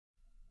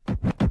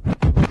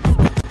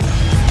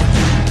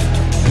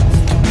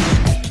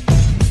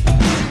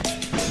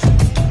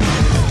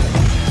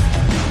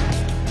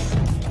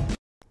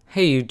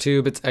Hey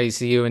YouTube, it's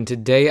ICU, and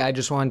today I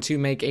just wanted to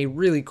make a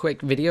really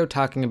quick video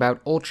talking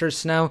about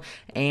Ultrasn0w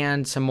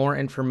and some more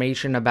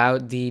information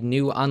about the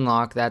new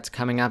unlock that's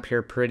coming up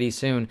here pretty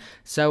soon.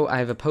 So I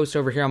have a post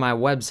over here on my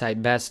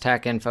website,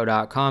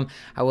 besttechinfo.com.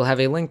 I will have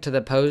a link to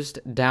the post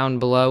down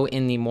below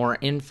in the more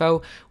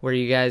info where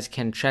you guys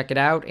can check it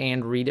out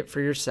and read it for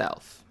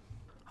yourself.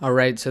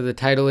 Alright, so the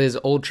title is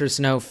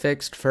Ultrasn0w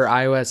fixed for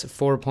iOS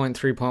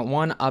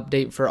 4.3.1,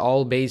 update for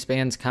all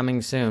basebands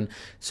coming soon.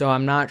 So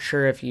I'm not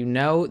sure if you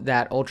know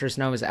that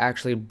Ultrasn0w is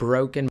actually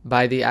broken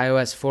by the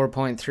iOS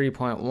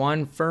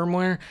 4.3.1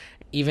 firmware,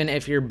 even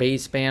if your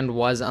baseband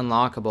was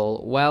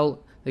unlockable.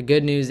 Well, the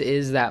good news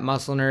is that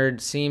MuscleNerd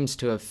seems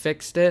to have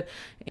fixed it,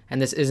 and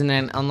this isn't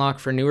an unlock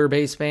for newer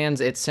basebands.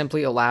 It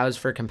simply allows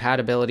for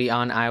compatibility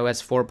on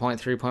iOS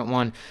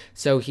 4.3.1.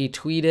 So he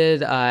tweeted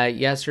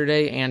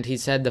yesterday, and he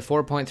said the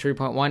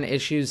 4.3.1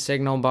 issues,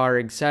 signal bar,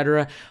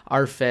 etc.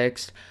 are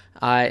fixed.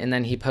 And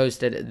then he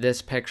posted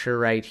this picture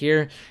right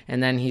here,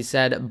 and then he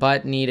said,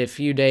 but need a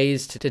few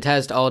days to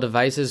test all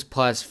devices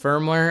plus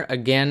firmware.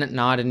 Again,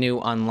 not a new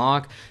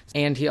unlock.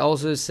 And he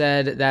also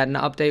said that an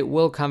update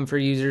will come for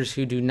users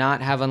who do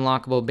not have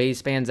unlockable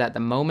basebands at the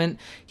moment.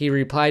 He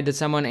replied to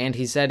someone and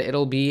he said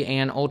it'll be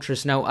an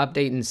Ultrasn0w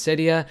update in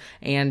Cydia,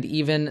 and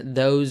even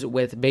those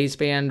with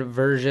baseband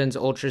versions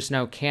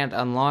Ultrasn0w can't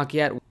unlock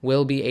yet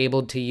will be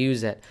able to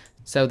use it.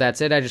 So that's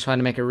it. I just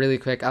wanted to make a really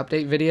quick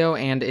update video,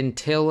 and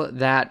until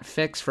that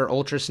fix for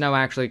Ultrasn0w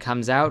actually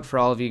comes out, for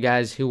all of you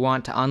guys who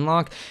want to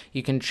unlock,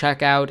 you can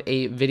check out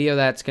a video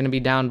that's going to be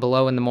down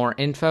below in the more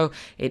info.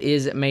 It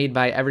is made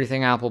by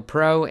Everything Apple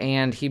Pro,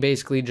 and he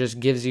basically just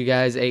gives you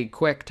guys a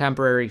quick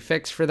temporary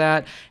fix for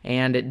that,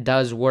 and it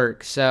does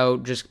work.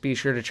 So just be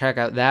sure to check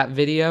out that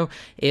video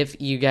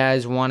if you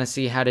guys want to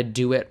see how to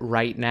do it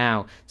right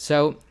now.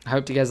 So I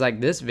hope you guys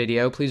like this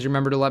video. Please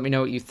remember to let me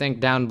know what you think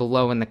down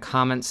below in the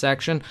comment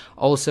section.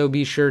 Also,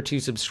 be sure to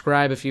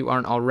subscribe if you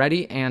aren't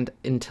already, and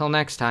until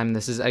next time,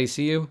 this is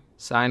ICU,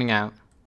 signing out.